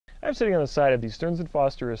I'm sitting on the side of the Stearns &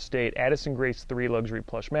 Foster Estate Addison Grace 3 Luxury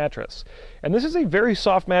Plush Mattress. And this is a very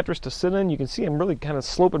soft mattress to sit in. You can see I'm really kind of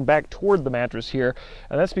sloping back toward the mattress here,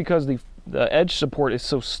 and that's because the edge support is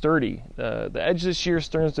so sturdy. The edge this year,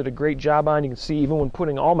 Stearns did a great job on. You can see even when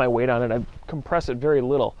putting all my weight on it, I compress it very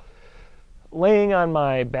little. Laying on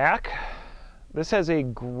my back, this has a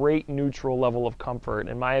great neutral level of comfort.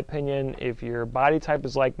 In my opinion, if your body type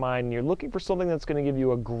is like mine and you're looking for something that's going to give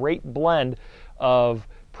you a great blend of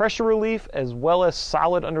pressure relief as well as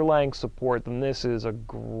solid underlying support, then this is a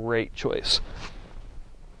great choice.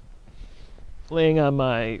 Laying on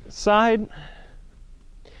my side,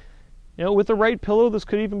 with the right pillow, this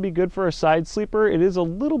could even be good for a side sleeper. It is a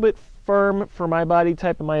little bit firm for my body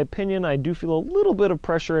type, in my opinion. I do feel a little bit of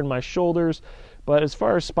pressure in my shoulders, but as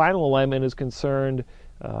far as spinal alignment is concerned,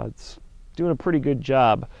 it's doing a pretty good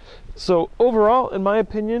job. So overall, in my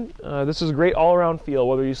opinion, this is a great all-around feel.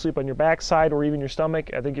 Whether you sleep on your back side or even your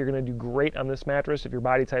stomach, I think you're going to do great on this mattress if your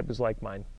body type is like mine.